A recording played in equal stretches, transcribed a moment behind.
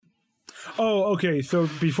Oh, okay. So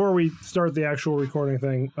before we start the actual recording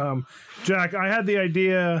thing, Jack, I had the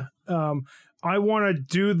idea. I want to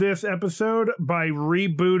do this episode by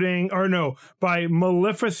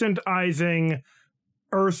Maleficentizing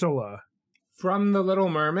Ursula. From The Little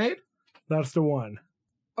Mermaid? That's the one.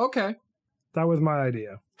 Okay. That was my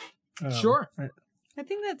idea. Sure. I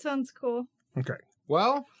think that sounds cool. Okay.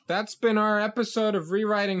 Well, that's been our episode of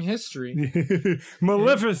Rewriting History.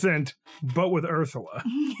 Maleficent, but with Ursula.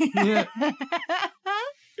 Yeah.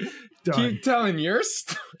 Done. Keep telling your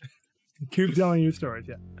story. Keep telling you stories,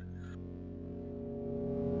 yeah.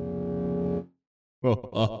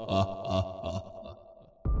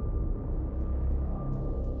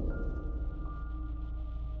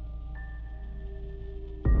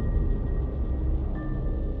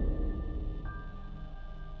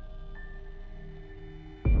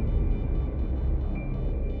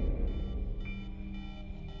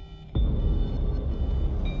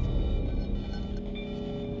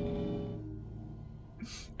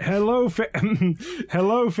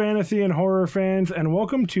 Hello, fantasy and horror fans, and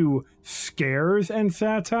welcome to Scares and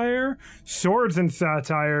Satire, Swords and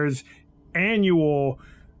Satire's annual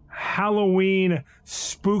Halloween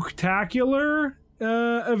spooktacular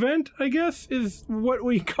event, I guess, is what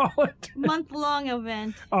we call it. Month-long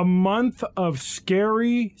event. A month of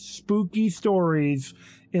scary, spooky stories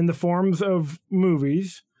in the forms of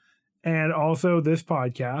movies, and also this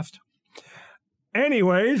podcast.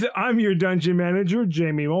 Anyways, I'm your dungeon manager,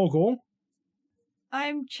 Jamie Mokel.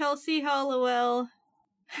 I'm Chelsea Hollowell.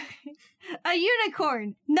 A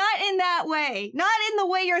unicorn! Not in that way. Not in the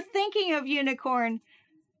way you're thinking of unicorn.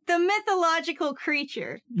 The mythological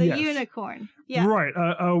creature. The unicorn. Yeah. Right.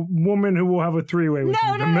 A woman who will have a three-way with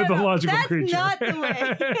you. The mythological creature. That's not the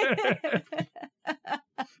way.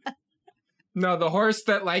 No, the horse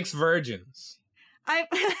that likes virgins.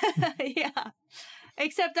 Yeah.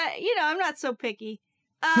 Except that, I'm not so picky.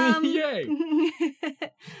 Yay!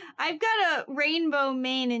 I've got a rainbow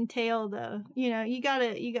mane and tail, though. You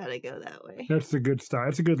gotta go that way. That's the good style.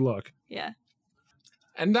 It's a good look. Yeah.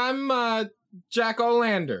 And I'm Jack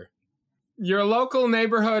Olander, your local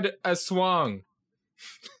neighborhood Aswang.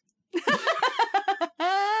 Fuck,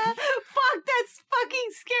 that's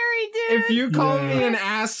fucking scary, dude. If you call me an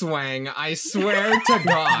asswang, I swear to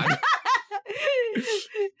God.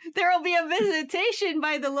 There will be a visitation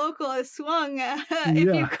by the local Aswang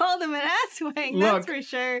if you call them an asswang, that's for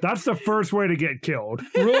sure. That's the first way to get killed.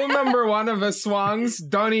 Rule number 1 of Aswangs,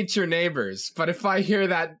 don't eat your neighbors. But if I hear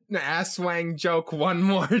that asswang joke one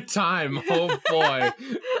more time, oh boy.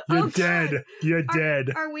 You're dead. You're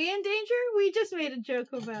dead. Are we in danger? We just made a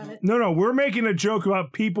joke about it. No, we're making a joke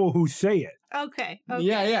about people who say it. Okay.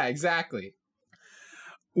 Yeah, exactly.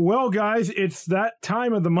 Well, guys, it's that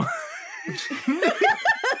time of the month.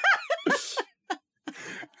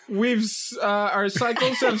 We've our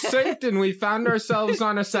cycles have synced and we found ourselves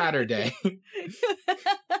on a Saturday. It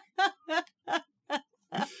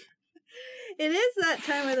is that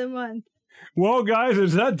time of the month. Well, guys,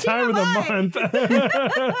 it's that time of the month.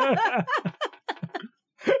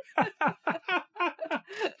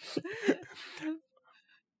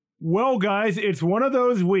 Well, guys, it's one of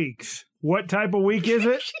those weeks. What type of week is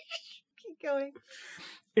it? Keep going.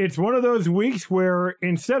 It's one of those weeks where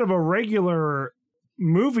instead of a regular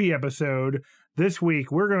movie episode, this week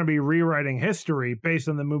we're going to be rewriting history based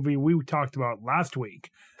on the movie we talked about last week.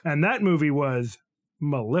 And that movie was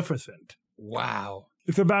Maleficent. Wow.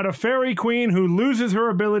 It's about a fairy queen who loses her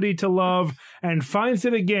ability to love and finds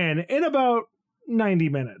it again in about 90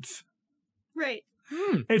 minutes. Right.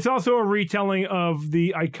 It's also a retelling of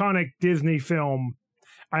the iconic Disney film.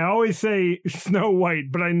 I always say Snow White,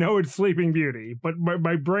 but I know it's Sleeping Beauty. But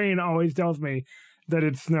my brain always tells me that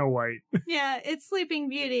it's Snow White. Yeah, it's Sleeping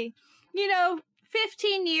Beauty.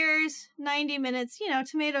 15 years, 90 minutes,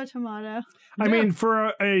 tomato. I mean,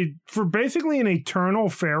 for basically an eternal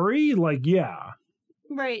fairy, like,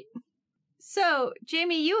 Right. So,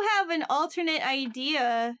 Jamie, you have an alternate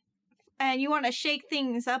idea, and you want to shake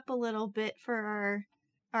things up a little bit for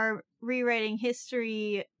our rewriting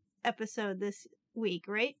history episode this week,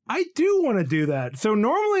 right? I do want to do that. So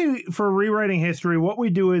normally for rewriting history, what we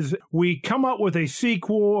do is we come up with a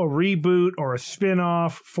sequel, a reboot, or a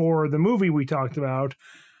spin-off for the movie we talked about.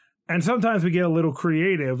 And sometimes we get a little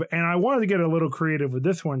creative. And I wanted to get a little creative with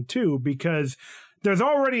this one too, because there's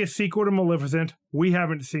already a sequel to Maleficent. We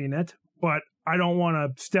haven't seen it, but I don't want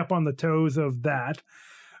to step on the toes of that.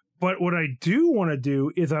 But what I do want to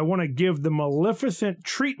do is I want to give the Maleficent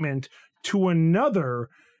treatment to another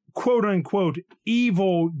quote-unquote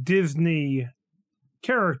evil Disney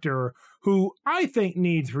character who I think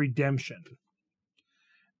needs redemption.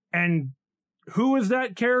 And who is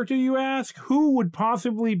that character, you ask? Who would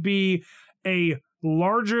possibly be a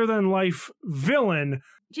larger-than-life villain?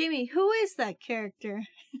 Jamie, who is that character?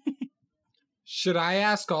 Should I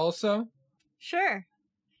ask also? Sure.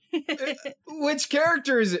 Which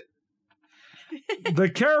character is it? The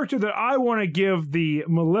character that I want to give the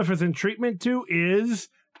Maleficent treatment to is,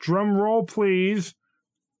 drum roll please,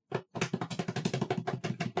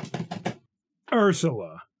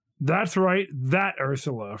 Ursula. That's right, that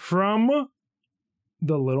Ursula from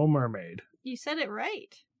The Little Mermaid. You said it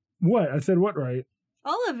right. What? I said what right?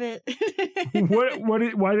 All of it.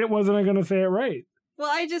 Why wasn't I going to say it right? Well,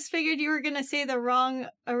 I just figured you were going to say the wrong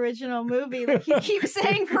original movie, like you keep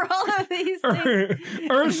saying for all of these things.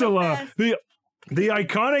 Ursula, the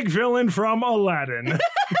iconic villain from Aladdin.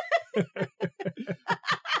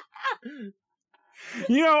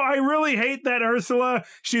 You know, I really hate that Ursula.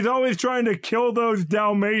 She's always trying to kill those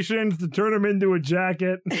Dalmatians to turn them into a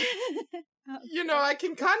jacket. You know, I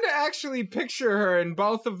can kind of actually picture her in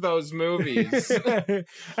both of those movies.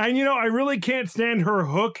 And, you know, I really can't stand her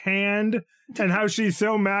hook hand and how she's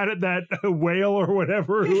so mad at that whale or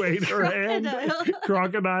whatever who ate her hand.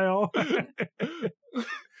 Crocodile.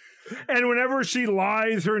 And whenever she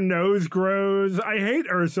lies, her nose grows. I hate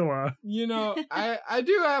Ursula. You know, I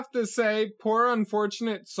do have to say, Poor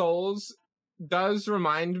Unfortunate Souls does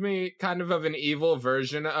remind me kind of an evil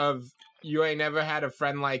version of You Ain't Never Had a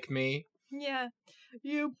Friend Like Me. Yeah.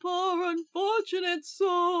 You poor unfortunate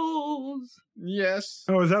souls. Yes.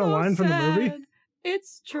 Oh, is that a line from the movie? Sad.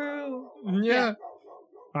 It's true. Yeah.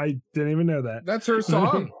 I didn't even know that. That's her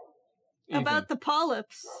song. About the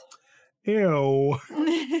polyps. Ew.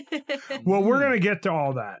 Well, we're going to get to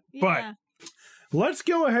all that. Yeah. But let's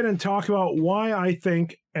go ahead and talk about why I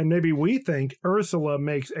think, and maybe we think, Ursula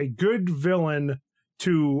makes a good villain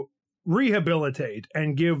to rehabilitate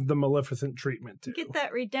and give the Maleficent treatment to. Get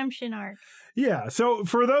that redemption arc. Yeah. So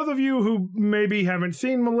for those of you who maybe haven't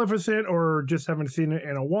seen Maleficent or just haven't seen it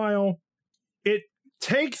in a while, it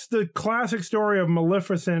takes the classic story of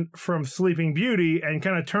Maleficent from Sleeping Beauty and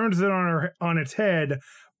kind of turns it on its head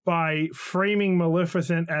by framing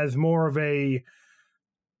Maleficent as more of a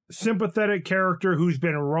sympathetic character who's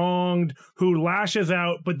been wronged, who lashes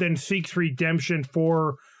out, but then seeks redemption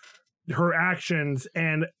for her actions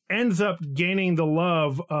and ends up gaining the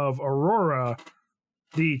love of Aurora,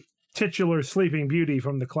 the titular Sleeping Beauty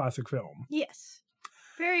from the classic film. Yes.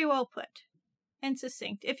 Very well put and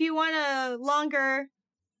succinct. If you want a longer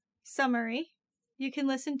summary, you can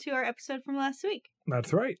listen to our episode from last week.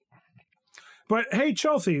 That's right. But hey,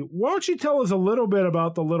 Chelsea, why don't you tell us a little bit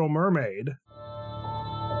about The Little Mermaid?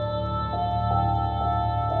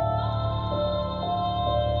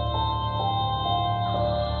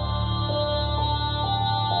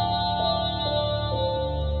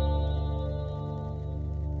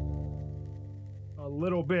 A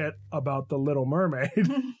little bit about The Little Mermaid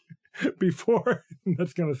before.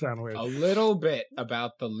 That's going to sound weird. A little bit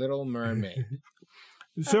about The Little Mermaid.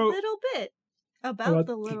 So, a little bit about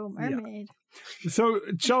The Little Mermaid. Yeah. So,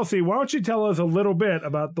 Chelsea, why don't you tell us a little bit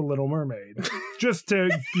about The Little Mermaid? Just to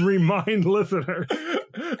remind listeners.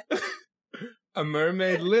 A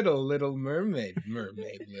mermaid little, little mermaid,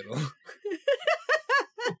 mermaid little.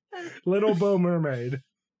 Little Bo Mermaid.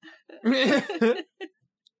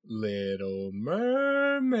 Little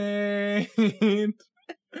Mermaid.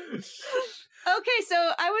 Okay,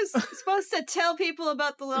 so I was supposed to tell people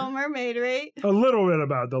about The Little Mermaid, right? A little bit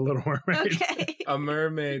about The Little Mermaid. Okay. A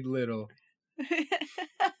mermaid little.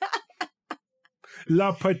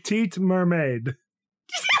 La Petite Mermaid.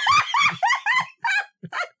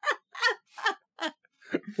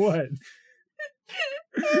 What?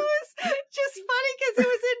 It was just funny because it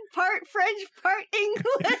was in part French, part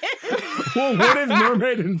English. Well, what is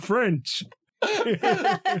mermaid in French?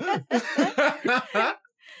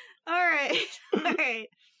 All right.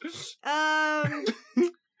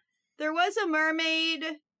 There was a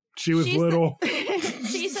mermaid. She was little.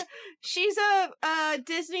 She's a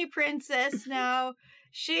Disney princess now.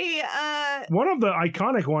 She One of the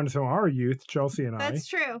iconic ones from our youth, Chelsea and That's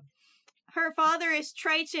true. Her father is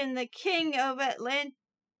Triton, the king of Atlantia.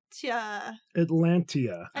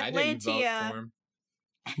 Atlantia. I didn't vote for him.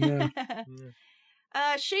 Yeah.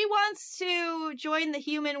 She wants to join the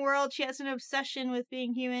human world. She has an obsession with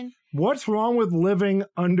being human. What's wrong with living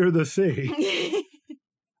under the sea?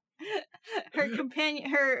 Her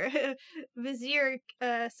companion, her vizier,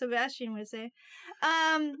 Sebastian would say.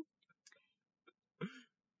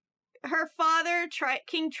 Her father,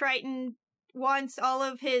 King Triton, wants all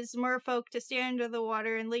of his merfolk to stay under the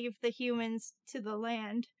water and leave the humans to the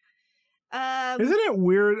land. Isn't it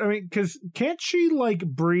weird? I mean, because can't she like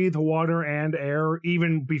breathe water and air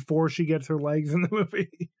even before she gets her legs in the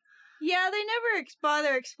movie? Yeah, they never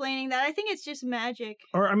bother explaining that. I think it's just magic.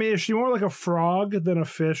 Or, I mean, is she more like a frog than a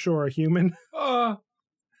fish or a human?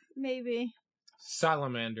 Maybe.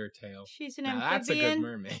 Salamander tail. She's an Now, that's a good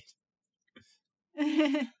amphibian.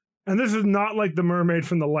 mermaid. And this is not like the mermaid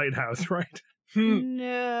from the lighthouse, right?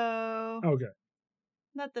 No. Okay.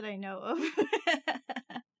 Not that I know of.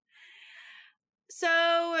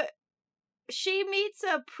 So, she meets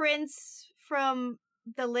a prince from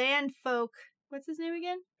the land folk. What's his name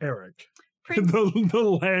again? Eric. Prince.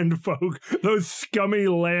 the land folk. Those scummy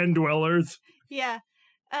land dwellers. Yeah.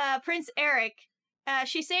 Prince Eric.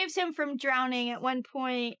 She saves him from drowning at one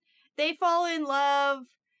point. They fall in love.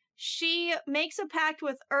 She makes a pact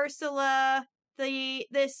with Ursula,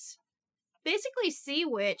 this basically sea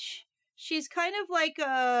witch. She's kind of like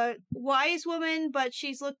a wise woman, but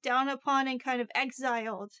she's looked down upon and kind of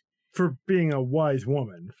exiled. For being a wise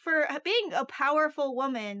woman. For being a powerful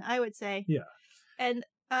woman, I would say. Yeah. And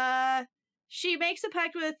she makes a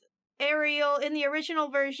pact with Ariel in the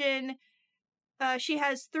original version. She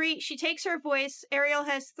takes her voice. Ariel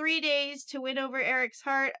has 3 days to win over Eric's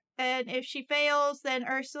heart. And if she fails, then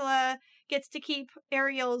Ursula gets to keep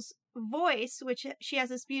Ariel's voice, which she has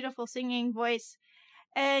this beautiful singing voice.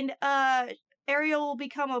 And Ariel will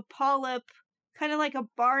become a polyp, kind of like a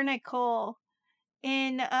barnacle,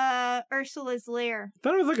 in Ursula's lair. I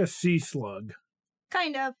thought it was like a sea slug.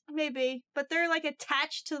 Kind of, maybe. But they're like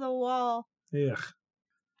attached to the wall. Ugh.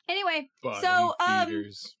 Anyway, Bottom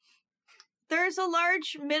feeders. There's a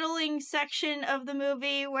large middling section of the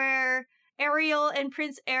movie where Ariel and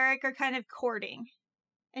Prince Eric are kind of courting.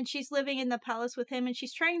 And she's living in the palace with him, and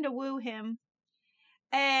she's trying to woo him.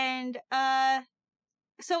 And,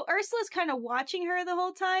 so Ursula's kind of watching her the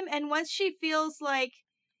whole time, and once she feels like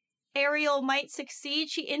Ariel might succeed,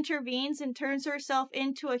 she intervenes and turns herself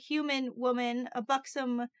into a human woman, a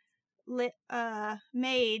buxom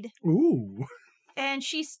maid. Ooh. And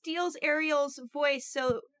she steals Ariel's voice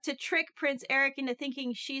to trick Prince Eric into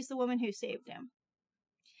thinking she's the woman who saved him.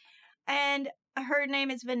 And her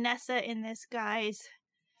name is Vanessa in this guise.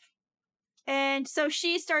 And so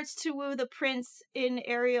she starts to woo the prince in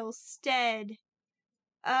Ariel's stead.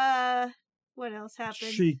 What else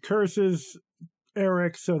happened? She curses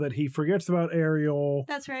Eric so that he forgets about Ariel.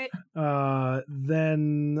 That's right.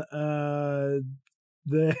 Then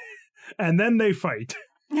they fight.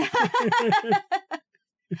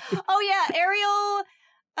 Oh yeah, Ariel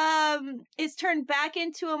is turned back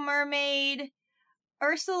into a mermaid.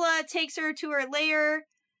 Ursula takes her to her lair,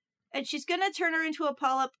 and she's gonna turn her into a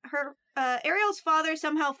polyp. Her Ariel's father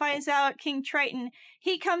somehow finds out, King Triton.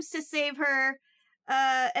 He comes to save her,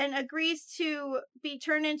 and agrees to be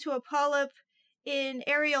turned into a polyp in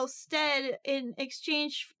Ariel's stead in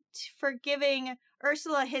exchange for giving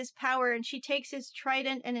Ursula his power, and she takes his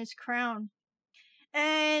trident and his crown.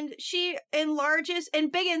 And she enlarges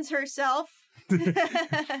and biggins herself.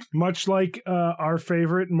 Much like our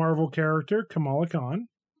favorite Marvel character, Kamala Khan.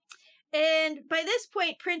 And by this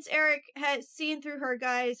point, Prince Eric has seen through her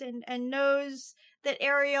guise and knows that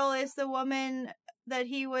Ariel is the woman that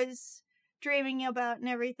he was dreaming about and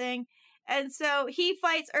everything. And so he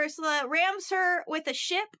fights Ursula, rams her with a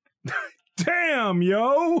ship. Damn,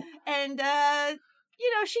 yo! And,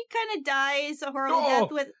 she kind of dies a horrible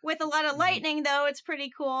death with a lot of lightning, though. It's pretty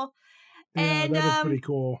cool. Yeah, and that is pretty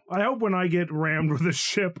cool. I hope when I get rammed with a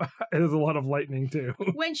ship, there's a lot of lightning, too.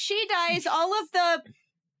 When she dies, all of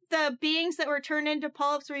the beings that were turned into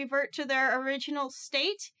polyps revert to their original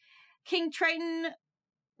state. King Triton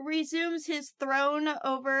resumes his throne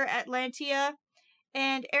over Atlantia,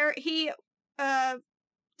 and he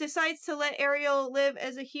decides to let Ariel live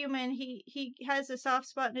as a human. He has a soft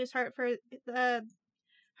spot in his heart for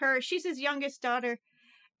her. She's his youngest daughter,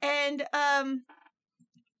 and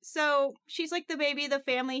so she's like the baby of the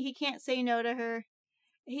family. He can't say no to her.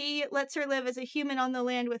 He lets her live as a human on the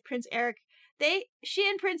land with Prince Eric. She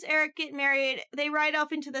and Prince Eric get married. They ride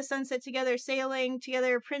off into the sunset together, sailing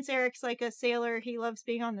together. Prince Eric's like a sailor. He loves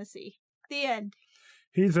being on the sea. The end.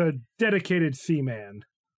 He's a dedicated seaman.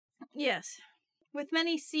 Yes. With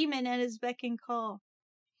many seamen at his beck and call.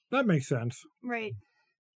 That makes sense. Right.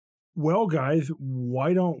 Well, guys,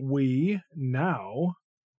 why don't we now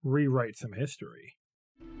rewrite some history?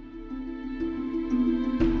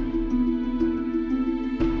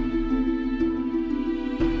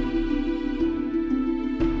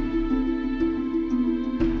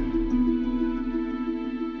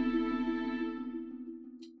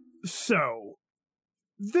 So,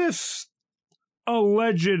 this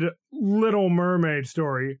alleged Little Mermaid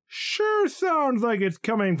story sure sounds like it's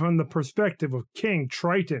coming from the perspective of King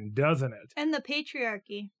Triton, doesn't it? And the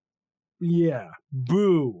patriarchy. Yeah.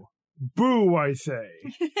 Boo. Boo, I say.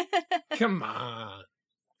 Come on.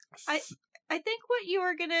 I think what you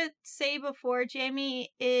were going to say before, Jamie,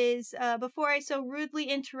 is before I so rudely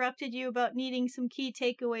interrupted you about needing some key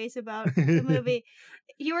takeaways about the movie,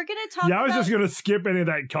 you were going to talk about... I was just going to skip any of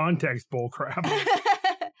that context bullcrap.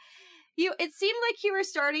 It seemed like you were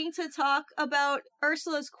starting to talk about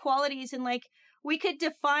Ursula's qualities and like we could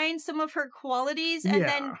define some of her qualities and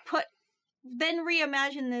then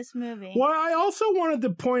reimagine this movie. Well, I also wanted to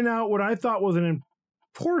point out what I thought was an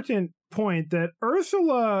important point, that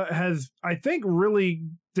Ursula has, I think, really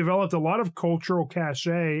developed a lot of cultural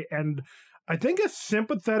cachet and I think a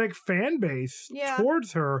sympathetic fan base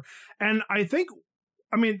towards her. And I think,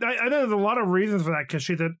 I know there's a lot of reasons for that because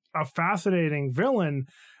she's a fascinating villain,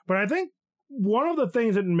 but I think one of the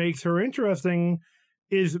things that makes her interesting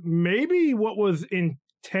is maybe what was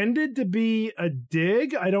intended to be a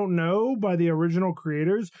dig, I don't know, by the original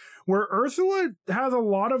creators, where Ursula has a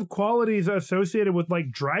lot of qualities associated with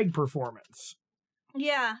like drag performance.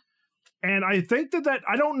 Yeah. And I think that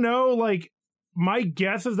I don't know, like my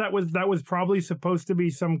guess is that was probably supposed to be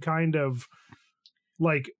some kind of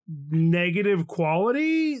like negative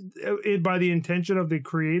quality by the intention of the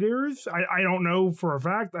creators. I don't know for a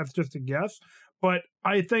fact, that's just a guess, but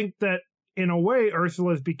I think that in a way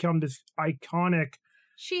Ursula has become this iconic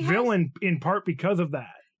villain in part because of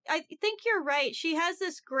that. I think you're right. She has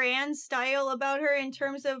this grand style about her in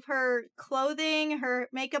terms of her clothing, her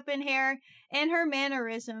makeup and hair, and her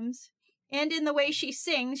mannerisms. And in the way she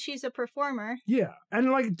sings, she's a performer. Yeah.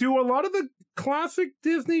 And like, do a lot of the classic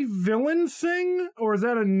Disney villains sing? Or is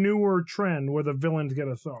that a newer trend where the villains get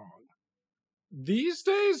a song? These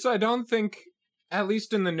days, I don't think, at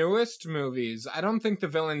least in the newest movies, I don't think the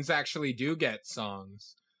villains actually do get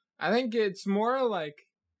songs. I think it's more like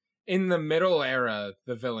in the middle era,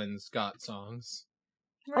 the villains got songs.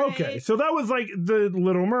 Right. Okay, so that was like the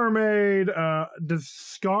Little Mermaid. Does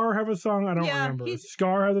Scar have a song? I don't remember.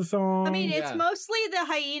 Scar has a song. I mean, it's mostly the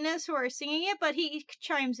hyenas who are singing it, but he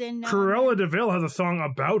chimes in. Cruella de Vil has a song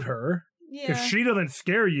about her. Yeah. If she doesn't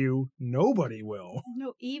scare you, nobody will.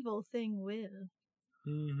 No evil thing will.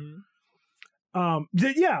 Mm-hmm.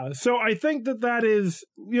 So I think that is,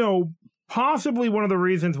 possibly one of the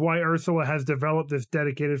reasons why Ursula has developed this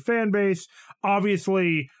dedicated fan base.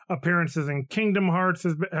 Obviously, appearances in Kingdom Hearts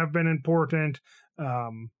have been important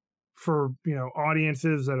for,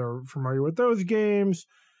 audiences that are familiar with those games.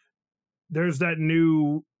 There's that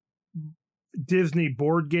new Disney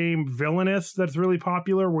board game, Villainous, that's really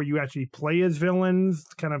popular, where you actually play as villains,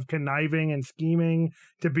 kind of conniving and scheming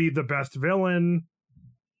to be the best villain.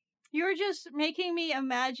 You're just making me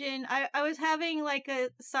imagine. I was having like a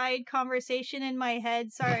side conversation in my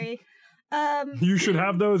head. Sorry. You should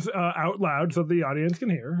have those out loud so the audience can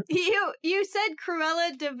hear. You said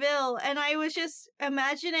Cruella de Vil, and I was just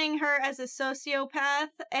imagining her as a sociopath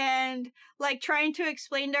and like trying to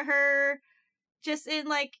explain to her, just in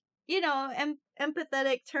like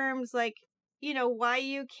empathetic terms, like why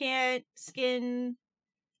you can't skin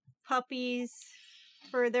puppies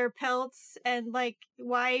for their pelts and like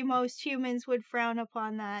why most humans would frown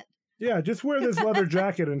upon that. Yeah, just wear this leather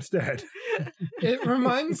jacket instead. It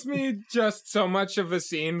reminds me just so much of a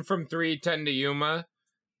scene from 3:10 to Yuma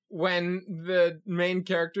when the main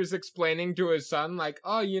character's explaining to his son, like,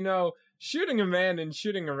 shooting a man and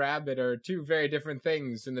shooting a rabbit are two very different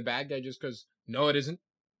things. And the bad guy just goes, no, it isn't.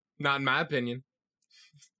 Not in my opinion.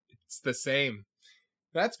 It's the same.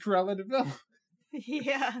 That's Cruella de Vil.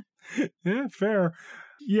 Yeah. Yeah, fair.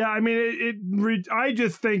 Yeah, I mean, I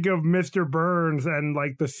just think of Mr. Burns and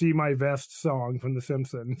like the See My Vest song from The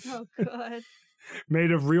Simpsons. Oh, God.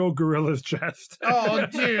 Made of real gorilla's chest. Oh,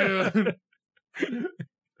 dude.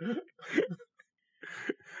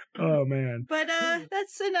 Oh, man. But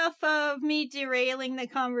that's enough of me derailing the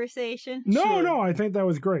conversation. No, I think that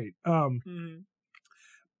was great. But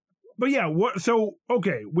yeah,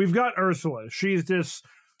 we've got Ursula. She's this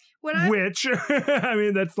witch. I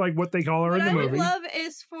mean, that's like what they call her in the movie. What I would love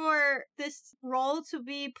is for this role to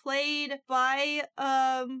be played by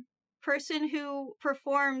a person who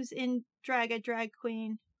performs in a drag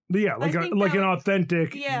queen. Yeah, like an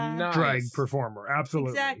authentic drag drag performer.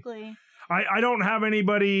 Absolutely. Exactly. I don't have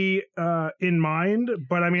anybody in mind,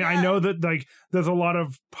 but I mean, I know that like there's a lot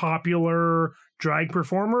of popular drag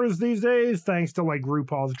performers these days, thanks to like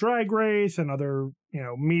RuPaul's Drag Race and other,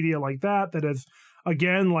 media like that has,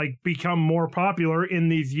 again, like become more popular in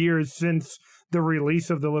these years since the release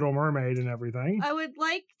of The Little Mermaid and everything. I would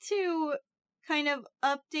like to kind of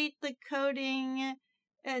update the coding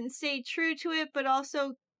and stay true to it, but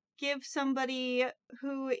also give somebody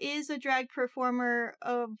who is a drag performer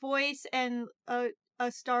a voice and a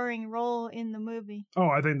starring role in the movie. Oh,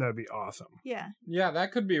 I think that'd be awesome. Yeah. Yeah,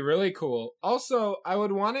 that could be really cool. Also, I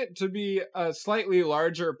would want it to be a slightly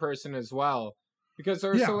larger person as well, because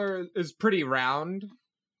Ursula is pretty round.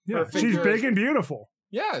 Yeah, she's big and beautiful.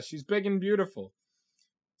 Yeah, she's big and beautiful.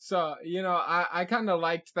 So, I kind of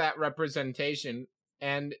liked that representation.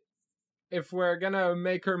 And if we're going to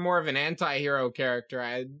make her more of an anti-hero character,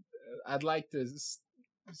 I'd like to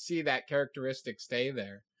see that characteristic stay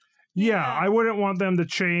there. Yeah, I wouldn't want them to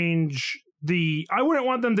change the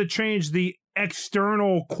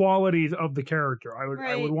external qualities of the character. I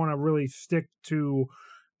would want to really stick to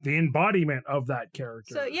the embodiment of that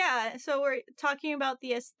character. So we're talking about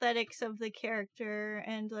the aesthetics of the character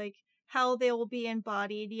and like how they will be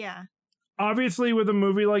embodied. Yeah. Obviously, with a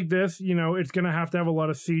movie like this, it's going to have a lot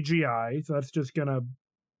of CGI. So that's just going to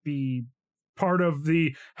be part of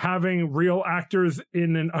the having real actors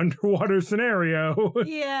in an underwater scenario.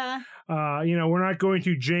 Yeah. We're not going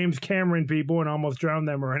to James Cameron people and almost drown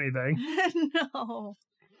them or anything. No.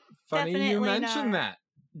 Funny Definitely you mention not. that.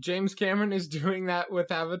 James Cameron is doing that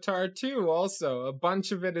with Avatar 2 also. A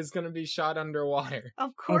bunch of it is going to be shot underwater.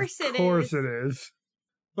 Of course it is. Of course it is.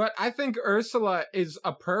 But I think Ursula is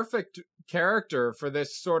a perfect character for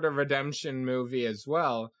this sort of redemption movie as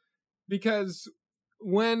well. Because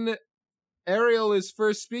when Ariel is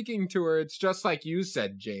first speaking to her, it's just like you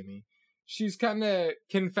said, Jamie. She's kind of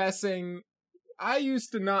confessing, I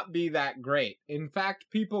used to not be that great. In fact,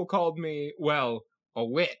 people called me, a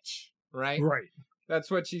witch, right? Right. That's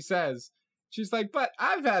what she says. She's like, but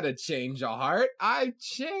I've had a change of heart. I've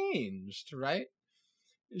changed, right?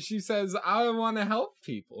 She says, I want to help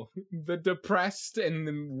people. The depressed and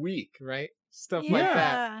the weak, right? Stuff like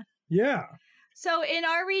that. Yeah. So in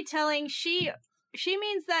our retelling, she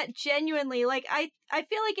means that genuinely. Like, I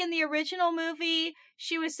feel like in the original movie,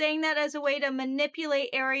 she was saying that as a way to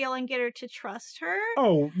manipulate Ariel and get her to trust her.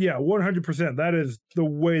 Oh, yeah, 100%. That is the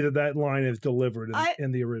way that line is delivered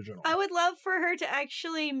in the original. I would love for her to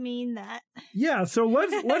actually mean that. Yeah, so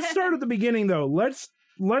let's start at the beginning, though. Let's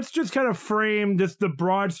just kind of frame just the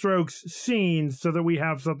broad strokes scene so that we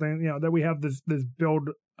have something, that we have this build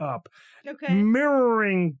up. Okay.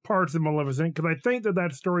 Mirroring parts of Maleficent, because I think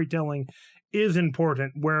that storytelling is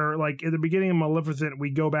important, where, like, at the beginning of Maleficent,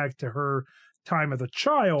 we go back to her time as a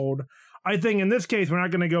child. I think in this case, we're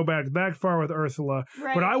not going to go back that far with Ursula,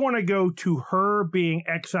 Right. but I want to go to her being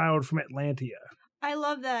exiled from Atlantia. I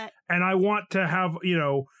love that. And I want to have,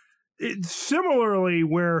 similarly,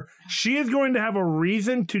 where she is going to have a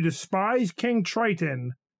reason to despise King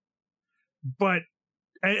Triton, but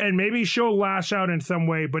and maybe she'll lash out in some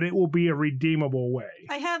way, but it will be a redeemable way.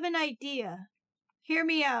 I have an idea. Hear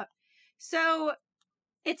me out. So,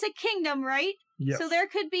 it's a kingdom, right? Yes. So there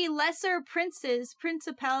could be lesser princes,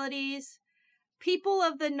 principalities, people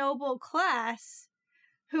of the noble class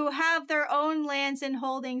who have their own lands and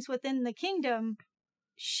holdings within the kingdom.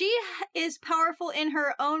 She is powerful in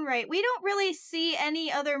her own right. We don't really see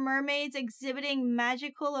any other mermaids exhibiting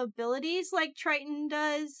magical abilities like Triton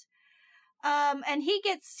does. And he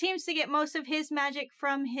seems to get most of his magic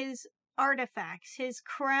from his artifacts, his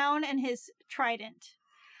crown and his trident.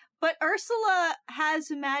 But Ursula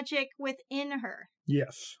has magic within her.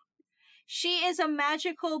 Yes. She is a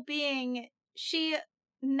magical being. She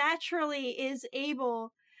naturally is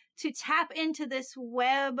able to tap into this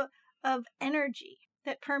web of energy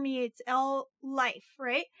that permeates all life,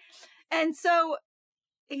 right? And so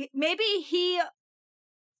maybe he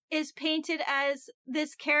is painted as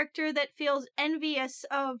this character that feels envious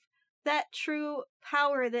of that true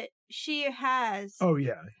power that she has. Oh,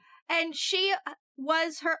 yeah. And she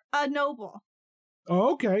was a noble.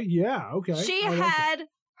 Oh, okay. Yeah, okay. She had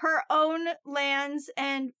her own lands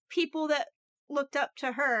and people that looked up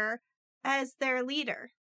to her as their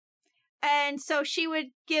leader. And so she would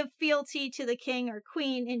give fealty to the king or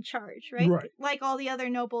queen in charge, right? Right. Like all the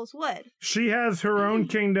other nobles would. She has her own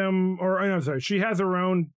kingdom, she has her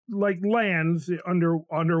own, like, lands,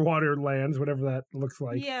 underwater lands, whatever that looks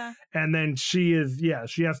like. Yeah. And then she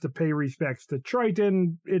has to pay respects to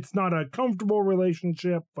Triton. It's not a comfortable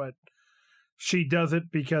relationship, but she does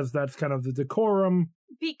it because that's kind of the decorum.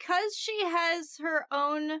 Because she has her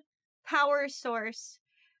own power source,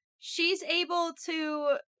 she's able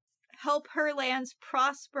to help her lands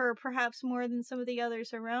prosper perhaps more than some of the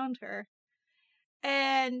others around her.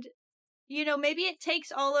 And, maybe it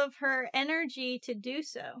takes all of her energy to do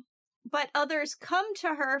so. But others come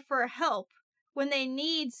to her for help when they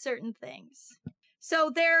need certain things.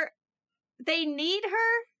 So they need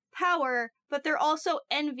her, power, but they're also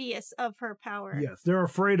envious of her power. Yes, they're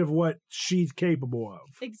afraid of what she's capable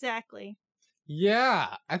of. Exactly.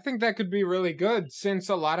 Yeah, I think that could be really good since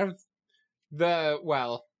a lot of the,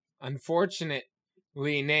 well, unfortunately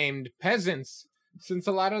named peasants, since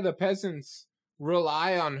a lot of the peasants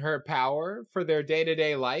rely on her power for their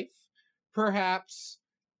day-to-day life, perhaps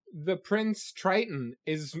the Prince Triton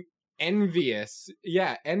is envious.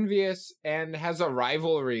 Yeah, envious and has a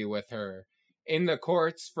rivalry with her in the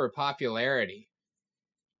courts for popularity.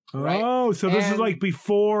 Right. Oh, so this is And- like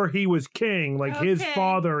before he was king, like his Okay.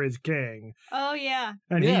 father is king, Oh, yeah.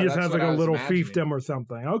 and Yeah, he just that's has what like I a was little imagining. fiefdom or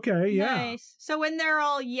something. Okay, yeah. Nice. So when they're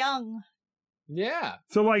all young. Yeah.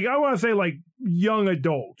 So like I want to say like young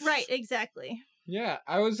adults. Right, exactly. Yeah,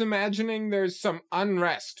 I was imagining there's some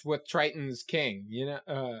unrest with Triton's king,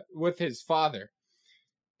 with his father.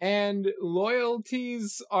 And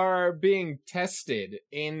loyalties are being tested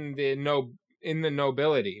in the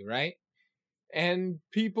nobility, right? And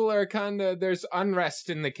people are there's unrest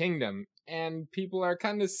in the kingdom, and people are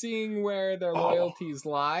kind of seeing where their loyalties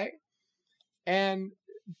lie. And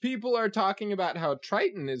people are talking about how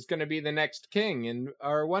Triton is going to be the next king and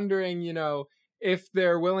are wondering, if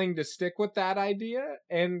they're willing to stick with that idea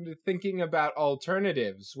and thinking about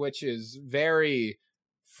alternatives, which is very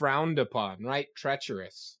frowned upon, right?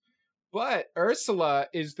 Treacherous. But Ursula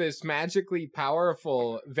is this magically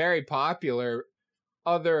powerful, very popular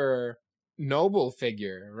other noble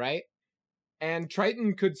figure, right? And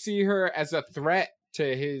Triton could see her as a threat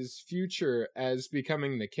to his future as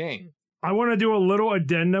becoming the king. I want to do a little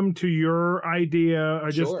addendum to your idea, or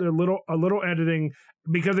just Sure. a little editing,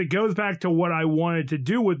 because it goes back to what I wanted to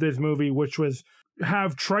do with this movie, which was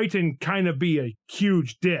have Triton kind of be a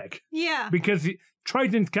huge dick, Yeah. because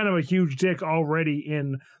Triton's kind of a huge dick already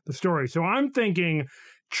in the story. So I'm thinking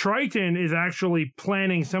Triton is actually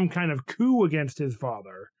planning some kind of coup against his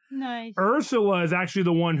father. Nice. Ursula is actually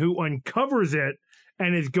the one who uncovers it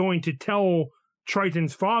and is going to tell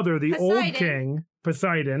Triton's father, the old Poseidon. king,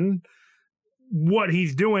 Poseidon, what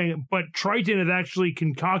he's doing. But Triton has actually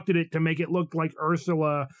concocted it to make it look like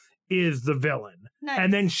Ursula is the villain. Nice.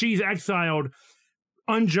 And then she's exiled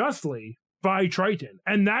unjustly by Triton.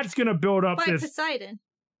 And that's going to build up by this. Poseidon.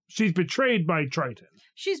 She's betrayed by Triton.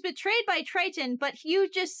 She's betrayed by Triton, but you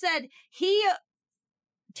just said he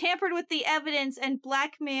tampered with the evidence and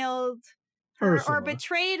blackmailed her Ursula. or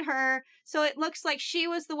betrayed her, so it looks like she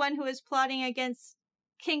was the one who was plotting against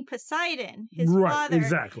King Poseidon, his Right, father.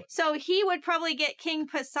 exactly. So he would probably get King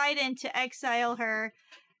Poseidon to exile her,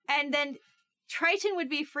 and then Triton would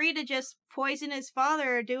be free to just poison his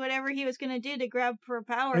father or do whatever he was going to do to grab her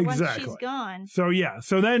power once Exactly. she's gone. So yeah,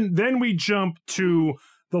 so then we jump to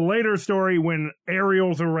the later story when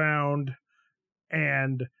Ariel's around,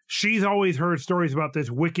 and she's always heard stories about this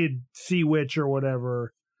wicked sea witch or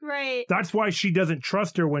whatever. Right. That's why she doesn't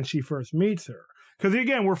trust her when she first meets her. Because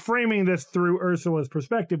again, we're framing this through Ursula's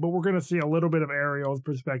perspective, but we're going to see a little bit of Ariel's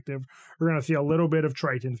perspective. We're going to see a little bit of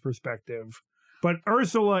Triton's perspective. But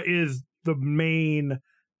Ursula is the main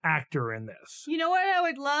actor in this. You know what I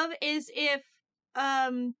would love is if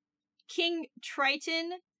King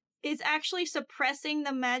Triton is actually suppressing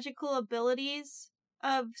the magical abilities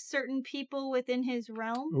of certain people within his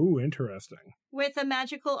realm Ooh, interesting. with a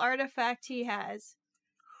magical artifact he has.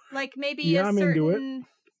 Like maybe Yeah, a I'm into it. certain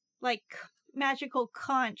like magical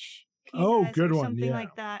conch. he Oh, has good or one, Something yeah.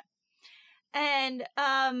 like that. And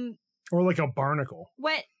Or like a barnacle.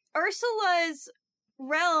 when Ursula's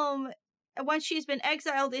realm, once she's been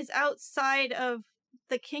exiled, is outside of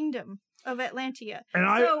the kingdom of Atlantia. And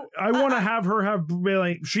So, I want to have her have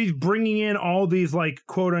like she's bringing in all these like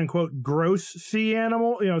quote unquote gross sea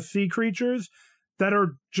sea creatures that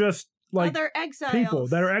are just like other exiles. people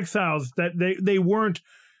that are exiles that they weren't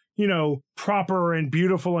proper and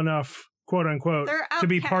beautiful enough quote unquote They're to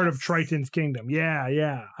be part of outcasts. Triton's kingdom.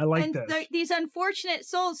 Yeah, I like and this. these unfortunate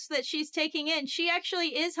souls that she's taking in, she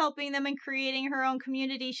actually is helping them and creating her own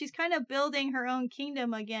community. She's kind of building her own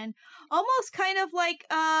kingdom again, almost kind of like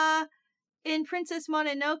in Princess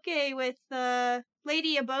Mononoke with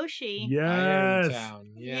Lady Eboshi. Yes, Irontown,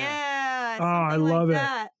 yeah. Yeah, Oh, I something love it. like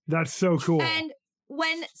that. that's so cool. And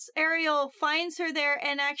when Ariel finds her there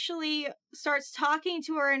and actually starts talking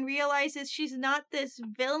to her and realizes she's not this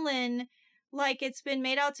villain like it's been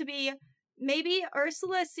made out to be, maybe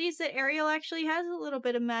Ursula sees that Ariel actually has a little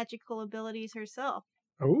bit of magical abilities herself.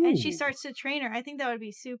 Ooh. And she starts to train her. I think that would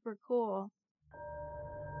be super cool.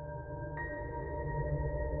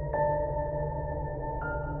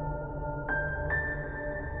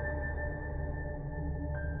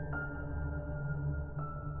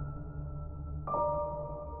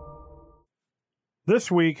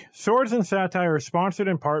 This week, Swords and Satire is sponsored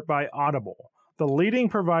in part by Audible, the leading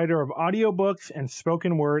provider of audiobooks and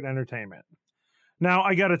spoken word entertainment. Now,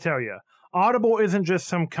 I gotta tell you, Audible isn't just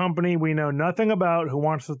some company we know nothing about who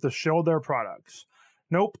wants us to shill their products.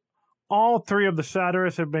 Nope. All three of the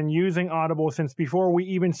satirists have been using Audible since before we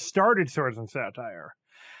even started Swords and Satire.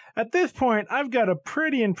 At this point, I've got a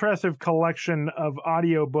pretty impressive collection of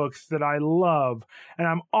audiobooks that I love, and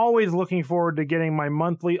I'm always looking forward to getting my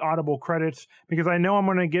monthly Audible credits because I know I'm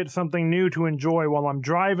going to get something new to enjoy while I'm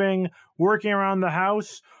driving, working around the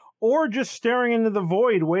house, or just staring into the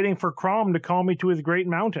void waiting for Crom to call me to his great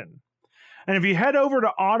mountain. And if you head over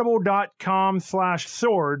to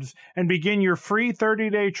audible.com/swords and begin your free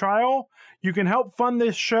 30-day trial, you can help fund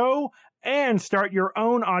this show and start your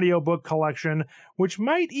own audiobook collection, which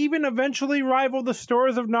might even eventually rival the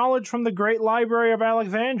stores of knowledge from the Great Library of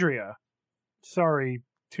Alexandria. Sorry,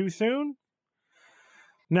 too soon?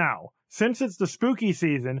 Now, since it's the spooky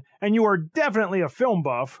season, and you are definitely a film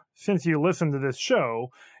buff, since you listen to this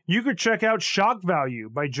show, you could check out Shock Value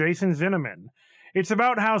by Jason Zinnemann. It's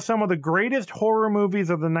about how some of the greatest horror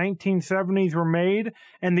movies of the 1970s were made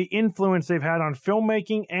and the influence they've had on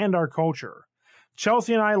filmmaking and our culture.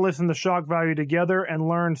 Chelsea and I listened to Shock Value together and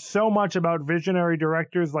learned so much about visionary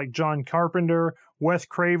directors like John Carpenter, Wes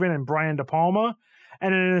Craven, and Brian De Palma,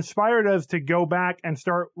 and it inspired us to go back and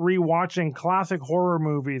start rewatching classic horror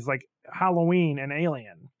movies like Halloween and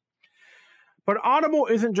Alien. But Audible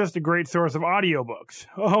isn't just a great source of audiobooks.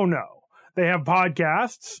 Oh no. They have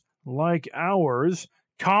podcasts, like ours,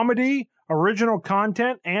 comedy, original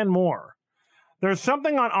content, and more. There's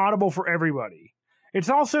something on Audible for everybody. It's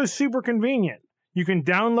also super convenient. You can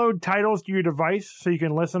download titles to your device so you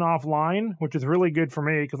can listen offline, which is really good for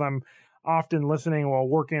me because I'm often listening while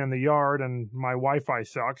working in the yard and my Wi-Fi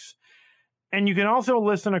sucks. And you can also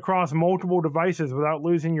listen across multiple devices without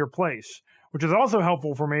losing your place, which is also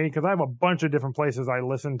helpful for me because I have a bunch of different places I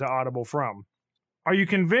listen to Audible from. Are you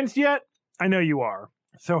convinced yet? I know you are.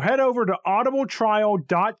 So head over to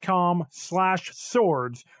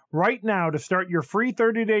audibletrial.com/swords right now to start your free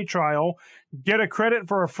 30-day trial, get a credit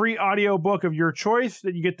for a free audiobook of your choice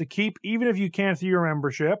that you get to keep even if you cancel your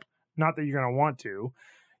membership, not that you're going to want to.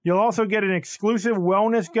 You'll also get an exclusive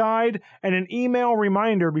wellness guide and an email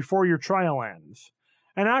reminder before your trial ends.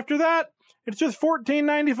 And after that, it's just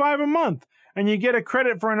 $14.95 a month, and you get a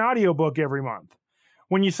credit for an audiobook every month.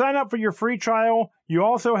 When you sign up for your free trial, you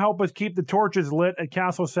also help us keep the torches lit at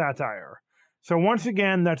Castle Satire. So once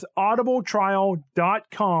again, that's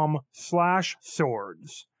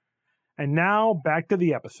audibletrial.com/swords. And now, back to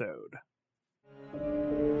the episode.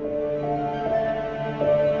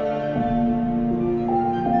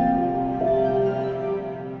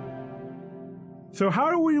 So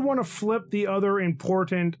how do we want to flip the other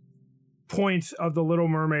important points of The Little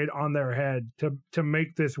Mermaid on their head to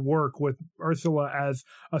make this work with Ursula as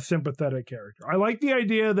a sympathetic character? I like the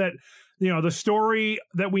idea that, you know, the story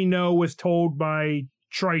that we know was told by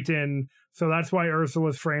Triton, so that's why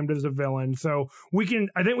Ursula's framed as a villain. So I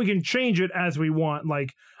think we can change it as we want.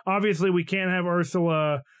 Like, obviously we can't have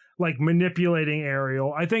Ursula like manipulating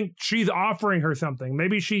Ariel. I think she's offering her something.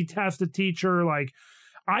 Maybe she has to teach her, like,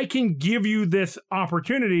 I can give you this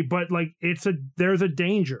opportunity, but like there's a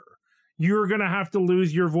danger. You're going to have to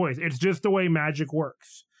lose your voice. It's just the way magic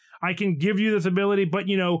works. I can give you this ability, but,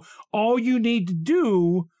 you know, all you need to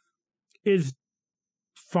do is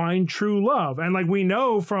find true love. And like we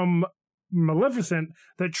know from Maleficent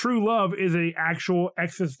that true love is an actual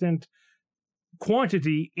existent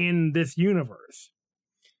quantity in this universe.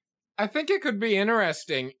 I think it could be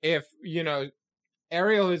interesting if, you know,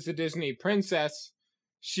 Ariel is a Disney princess.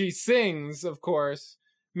 She sings, of course.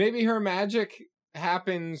 Maybe her magic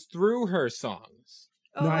happens through her songs.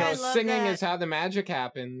 Oh, Nice. I love Singing that. is how the magic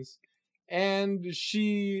happens. And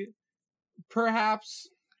she perhaps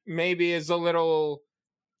maybe is a little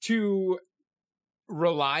too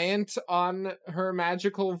reliant on her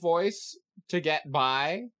magical voice to get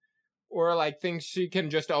by, or like thinks she can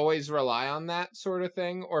just always rely on that sort of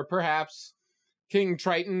thing. Or perhaps King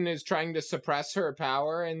Triton is trying to suppress her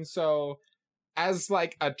power, and so as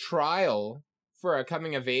like a trial for a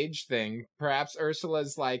coming of age thing, perhaps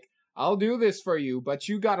Ursula's like, I'll do this for you, but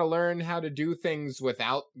you gotta learn how to do things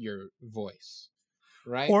without your voice.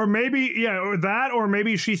 Right? Or maybe, yeah, or that, or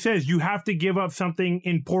maybe she says you have to give up something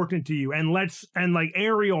important to you, and like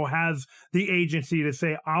Ariel has the agency to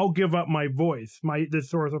say, I'll give up my voice, this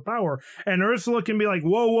source of power, and Ursula can be like,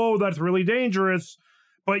 whoa, that's really dangerous,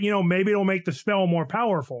 but you know, maybe it'll make the spell more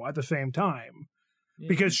powerful at the same time.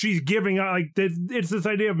 because she's giving it's this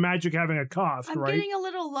idea of magic having a cost, I'm right? getting a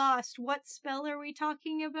little lost. What spell are we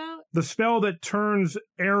talking about? The spell that turns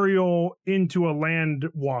Ariel into a land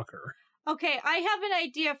walker. Okay, I have an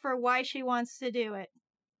idea for why she wants to do it.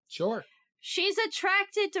 Sure. She's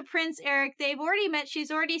attracted to Prince Eric. They've already met. She's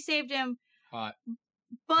already saved him. Hot.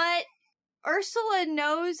 But Ursula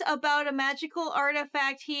knows about a magical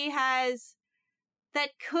artifact he has that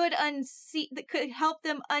could help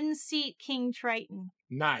them unseat King Triton.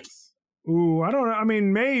 Nice. Ooh, I don't know. I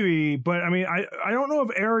mean, maybe, but I mean, I don't know if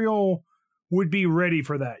Ariel would be ready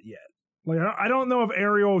for that yet. Like, I don't know if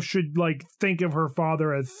Ariel should think of her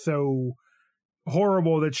father as so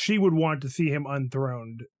horrible that she would want to see him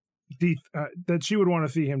unthroned. That she would want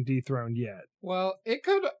to see him dethroned yet. Well, it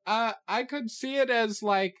could. I could see it as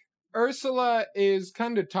Ursula is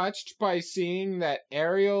kind of touched by seeing that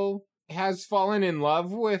Ariel has fallen in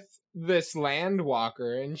love with this land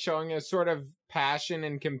walker and showing a sort of passion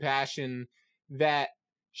and compassion that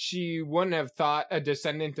she wouldn't have thought a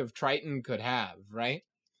descendant of Triton could have, right?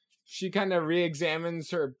 She kind of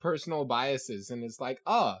re-examines her personal biases and is like,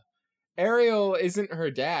 oh, Ariel isn't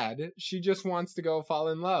her dad. She just wants to go fall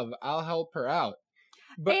in love. I'll help her out.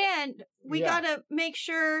 But, and we gotta make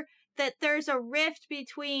sure that there's a rift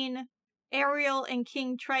between Ariel and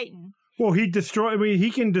King Triton. Well,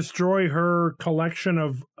 he can destroy her collection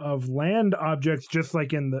of land objects just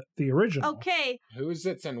like in the original. Okay. Who's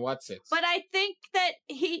its and what's its? But I think that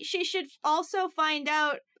she should also find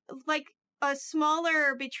out a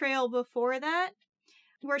smaller betrayal before that,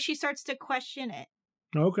 where she starts to question it.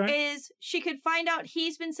 Okay. Is she could find out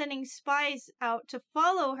he's been sending spies out to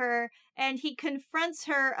follow her, and he confronts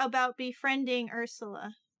her about befriending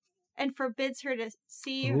Ursula and forbids her to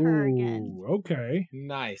see her again. Okay.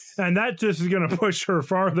 Nice. And that just is going to push her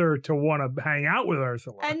farther to want to hang out with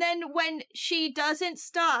Ursula. And then when she doesn't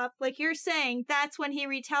stop, like you're saying, that's when he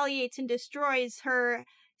retaliates and destroys her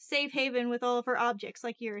safe haven with all of her objects,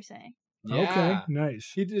 like you were saying. Yeah. Okay,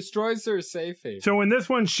 nice. He destroys her safe haven. So in this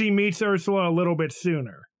one, she meets Ursula a little bit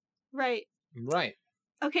sooner. Right. Right.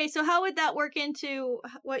 Okay, so how would that work into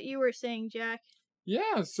what you were saying, Jack?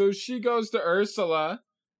 Yeah, so she goes to Ursula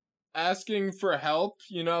asking for help.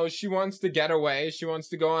 You know, she wants to get away. She wants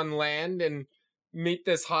to go on land and meet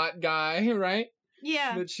this hot guy, right?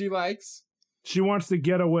 Yeah. That she likes. She wants to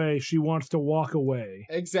get away. She wants to walk away.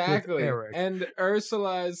 Exactly. With Eric. And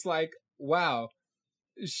Ursula is like, wow,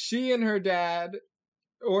 she and her dad,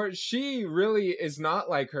 or she really is not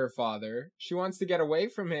like her father. She wants to get away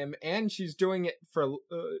from him, and she's doing it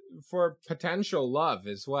for potential love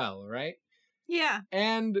as well, right? Yeah.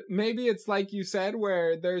 And maybe it's like you said,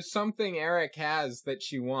 where there's something Eric has that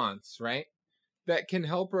she wants, right? That can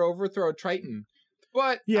help her overthrow Triton.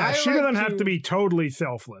 But yeah, she doesn't have to be totally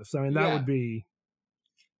selfless. I mean, that would be...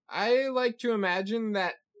 I like to imagine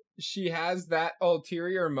that she has that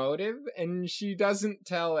ulterior motive, and she doesn't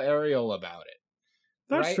tell Ariel about it.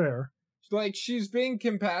 That's right? fair. Like, she's being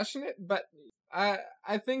compassionate, but I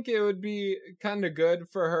think it would be kind of good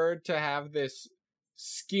for her to have this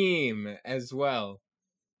scheme as well.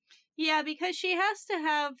 Yeah, because she has to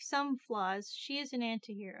have some flaws. She is an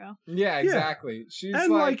anti-hero. Yeah, exactly. She's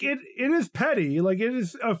and it is petty. Like, it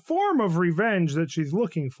is a form of revenge that she's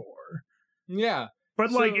looking for. Yeah. But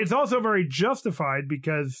it's also very justified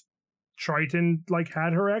because Triton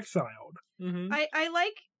had her exiled. Mm-hmm. I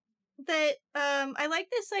like that. I like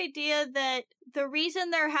this idea that the reason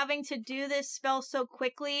they're having to do this spell so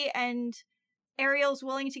quickly and Ariel's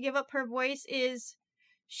willing to give up her voice is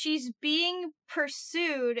she's being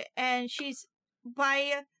pursued and she's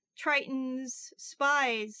by Triton's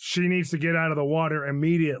spies. She needs to get out of the water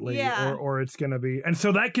immediately, or it's going to be... And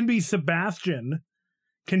so that can be Sebastian,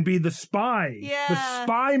 can be the spy. Yeah. The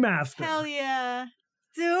spy master. Hell yeah.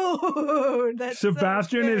 Dude, that's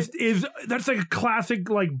Sebastian so is that's like a classic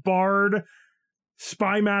bard,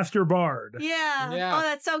 spy master bard. Yeah. Oh,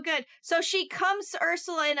 that's so good. So she comes to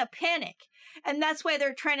Ursula in a panic, and that's why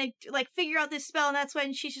they're trying to figure out this spell, and that's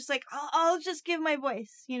when she's just like, I'll just give my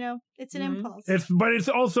voice. You know, it's an impulse. But it's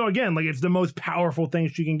also again it's the most powerful thing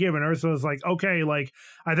she can give, and Ursula's like, okay,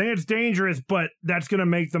 I think it's dangerous, but that's gonna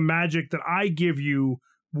make the magic that I give you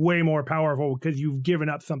way more powerful because you've given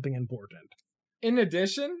up something important. In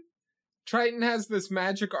addition, Triton has this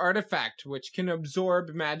magic artifact which can absorb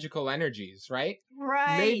magical energies, right?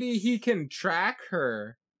 Right. Maybe he can track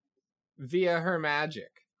her via her magic.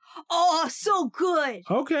 Oh, so good.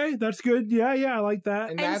 Okay, that's good. Yeah, I like that.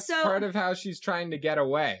 And that's part of how she's trying to get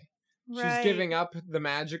away. Right. She's giving up the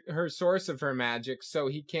magic, her source of her magic, so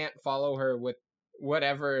he can't follow her with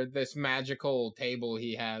whatever this magical table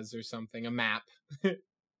he has or something, a map.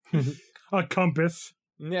 A compass.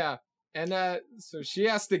 Yeah. And so she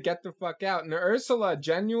has to get the fuck out. And Ursula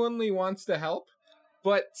genuinely wants to help,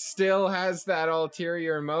 but still has that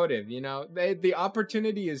ulterior motive. You know, the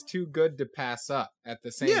opportunity is too good to pass up at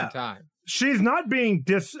the same time. She's not being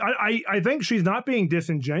I think she's not being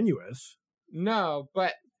disingenuous. No,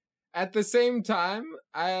 but at the same time,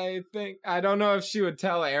 I don't know if she would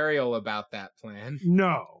tell Ariel about that plan.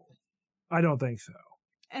 No, I don't think so.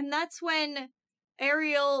 And that's when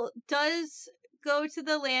Ariel does go to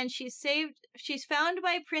the land. She's found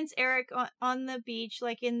by Prince Eric on the beach,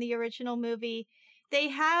 like in the original movie. They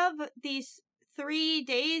have these 3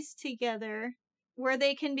 days together where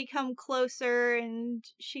they can become closer and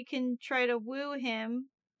she can try to woo him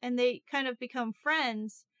and they kind of become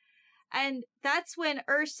friends. And that's when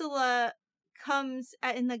Ursula comes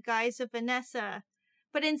in the guise of Vanessa.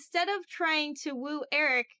 But instead of trying to woo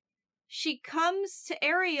Eric, she comes to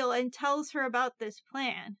Ariel and tells her about this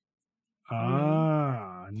plan.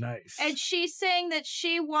 Ah, nice. And she's saying that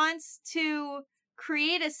she wants to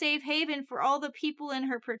create a safe haven for all the people in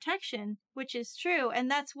her protection, which is true.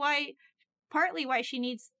 And that's partly why she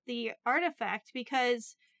needs the artifact,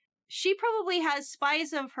 because she probably has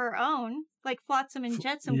spies of her own, like Flotsam and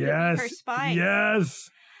Jetsam could be her spies. Yes.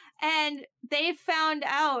 And they found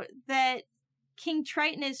out that King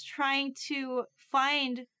Triton is trying to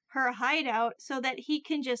find her hideout so that he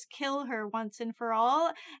can just kill her once and for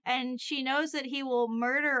all. And she knows that he will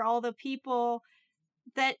murder all the people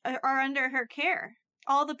that are under her care,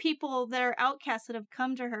 all the people that are outcasts that have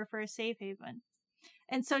come to her for a safe haven.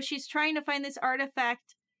 And so she's trying to find this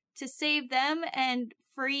artifact to save them and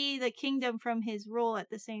free the kingdom from his rule at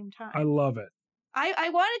the same time. I love it. I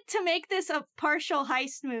wanted to make this a partial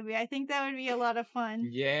heist movie. I think that would be a lot of fun.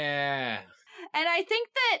 Yeah. And I think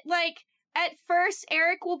that, like, at first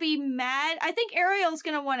Eric will be mad. I think Ariel's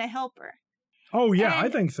going to want to help her. Oh, yeah, And I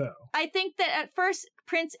think so. I think that at first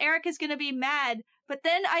Prince Eric is going to be mad, but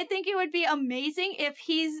then I think it would be amazing if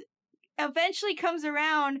he's eventually comes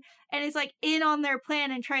around and is like in on their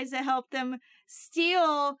plan and tries to help them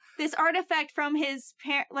steal this artifact from his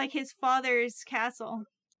father's castle.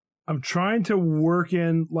 I'm trying to work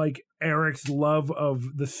in like Eric's love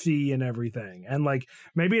of the sea and everything. And like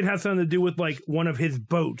maybe it has something to do with like one of his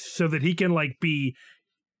boats so that he can like be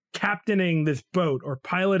captaining this boat or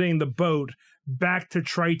piloting the boat back to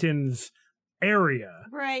Triton's area.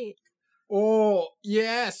 Right. Oh,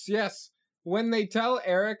 yes. When they tell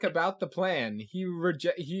Eric about the plan,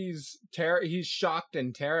 he's shocked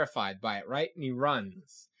and terrified by it, right? And he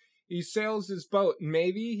runs. He sails his boat.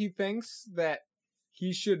 Maybe he thinks that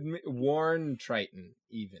he should warn Triton,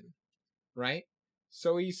 even, right?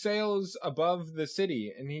 So he sails above the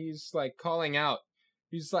city, and he's, like, calling out.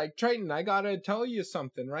 He's like, Triton, I gotta tell you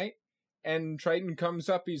something, right? And Triton comes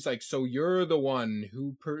up, he's like, so you're the one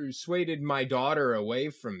who persuaded my daughter away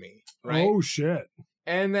from me, right? Oh, shit.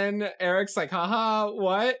 And then Eric's like, haha,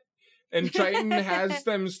 what? And Triton has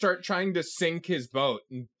them start trying to sink his boat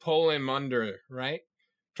and pull him under, right?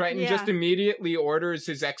 Triton just immediately orders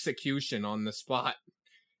his execution on the spot.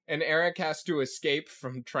 And Eric has to escape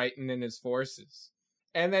from Triton and his forces.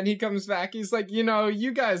 And then he comes back, he's like,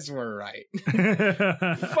 you guys were right.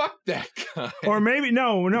 Fuck that guy. Or maybe,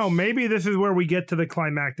 maybe this is where we get to the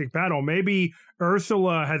climactic battle. Maybe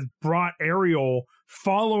Ursula has brought Ariel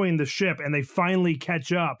following the ship and they finally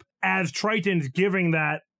catch up as Triton's giving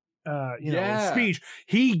that speech.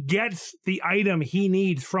 He gets the item he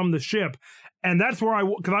needs from the ship. And that's where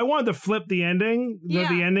because I wanted to flip the ending,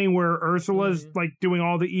 the ending where Ursula's like doing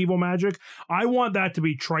all the evil magic. I want that to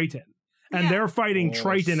be Triton. And they're fighting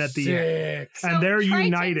Triton at the end. So and they're Triton's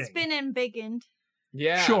uniting. Been embiggened.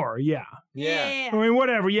 Yeah. Sure, yeah. Yeah. I mean,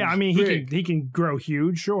 whatever. Yeah, I mean, he can grow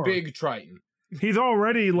huge, sure. Big Triton. He's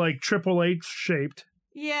already like Triple H shaped.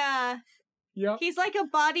 Yeah. Yep. He's like a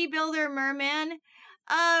bodybuilder merman.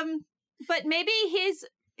 But maybe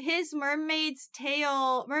his merman's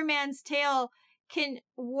tail can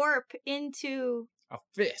warp into a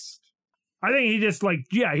fist. I think he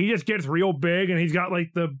just gets real big and he's got like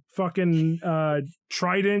the fucking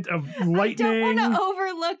trident of lightning. I don't want to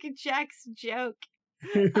overlook Jack's joke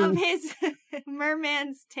of his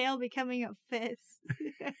merman's tail becoming a fist.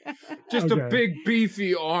 Just a big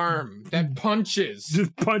beefy arm that punches.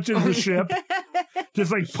 Just punches the ship.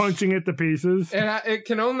 Just like punching it to pieces. And it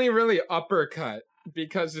can only really uppercut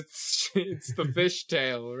because it's the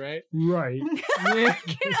fishtail, right? Right.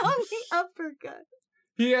 It can only uppercut.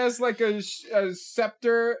 He has like a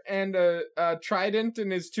scepter and a trident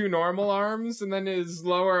in his two normal arms, and then his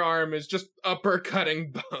lower arm is just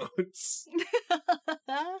uppercutting boats.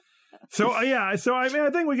 So I mean, I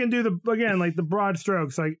think we can do the broad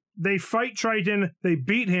strokes. Like they fight Triton, they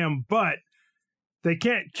beat him, but they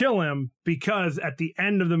can't kill him because at the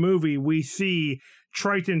end of the movie, we see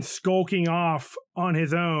Triton skulking off on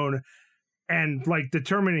his own and like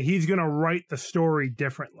determining he's going to write the story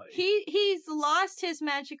differently. He's lost his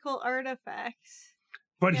magical artifacts.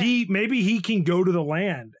 But maybe he can go to the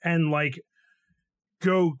land and like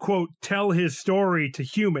go, quote, tell his story to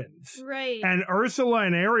humans. Right. And Ursula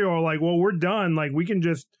and Ariel are like, well, we're done. Like, we can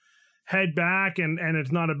just head back and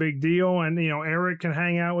it's not a big deal. And, you know, Eric can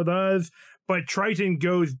hang out with us. But Triton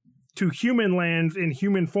goes to human lands in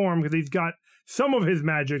human form because he's got some of his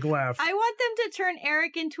magic left. I want them to turn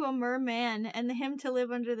Eric into a merman and him to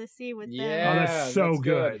live under the sea with them. Oh, that's so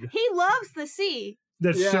good. He loves the sea.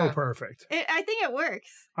 That's so perfect. I think it works.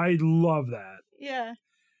 I love that. Yeah.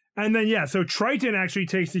 And then, so Triton actually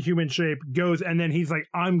takes the human shape, goes, and then he's like,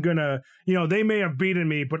 I'm gonna, you know, they may have beaten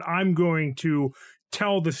me, but I'm going to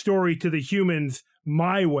tell the story to the humans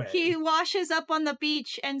my way. He washes up on the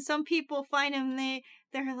beach, and some people find him,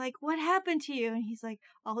 they're like, what happened to you? And he's like,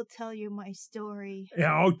 I'll tell you my story.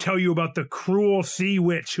 Yeah, I'll tell you about the cruel sea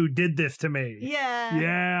witch who did this to me. Yeah.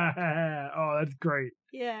 Yeah. Oh, that's great.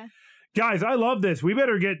 Yeah. Guys, I love this. We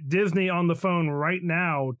better get Disney on the phone right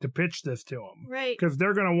now to pitch this to them. Right. Because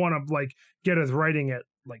they're going to want to, like, get us writing it,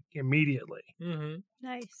 like, immediately. Mm-hmm.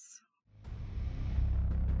 Nice.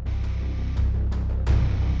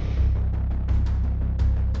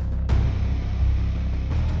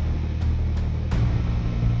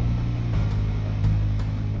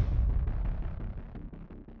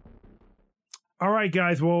 All right,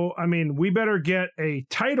 guys. Well, I mean, we better get a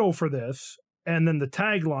title for this and then the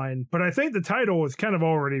tagline. But I think the title is kind of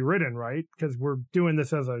already written, right? Because we're doing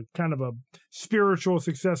this as a kind of a spiritual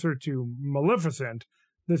successor to Maleficent.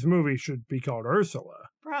 This movie should be called Ursula.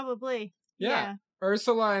 Probably. Yeah.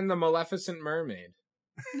 Ursula and the Maleficent Mermaid.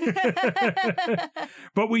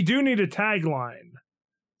 But we do need a tagline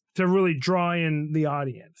to really draw in the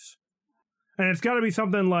audience. And it's got to be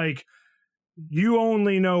something like, you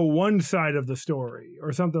only know one side of the story,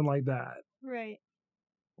 or something like that. Right.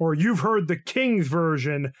 Or you've heard the king's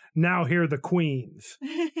version, now hear the queen's.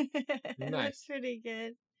 Nice. That's pretty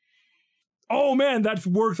good. Oh man, that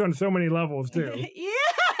works on so many levels too. Yeah, you're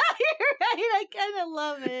right. I kind of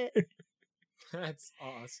love it. That's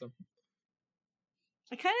awesome.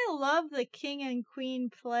 I kind of love the king and queen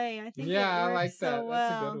play. I think I it works like that. so well.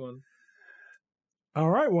 That's a good one. All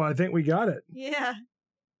right, well, I think we got it. Yeah.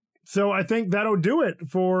 So I think that'll do it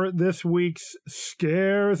for this week's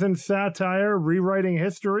Scares and Satire Rewriting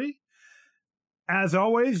History. As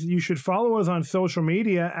always, you should follow us on social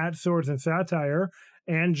media at Swords and Satire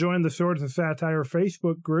and join the Swords and Satire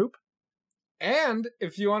Facebook group. And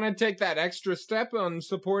if you want to take that extra step on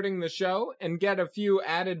supporting the show and get a few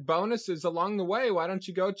added bonuses along the way, why don't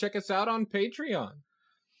you go check us out on Patreon?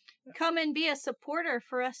 Come and be a supporter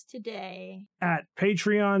for us today. At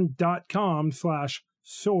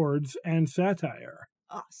patreon.com/Swords and Satire.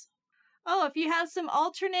 Awesome. Oh, if you have some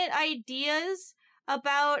alternate ideas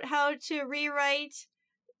about how to rewrite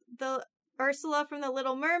the Ursula from The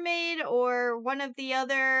Little Mermaid or one of the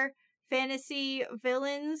other fantasy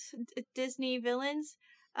villains, Disney villains,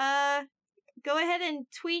 go ahead and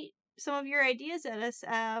tweet some of your ideas at us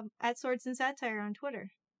at Swords and Satire on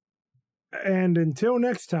Twitter. And until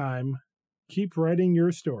next time, keep writing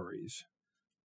your stories.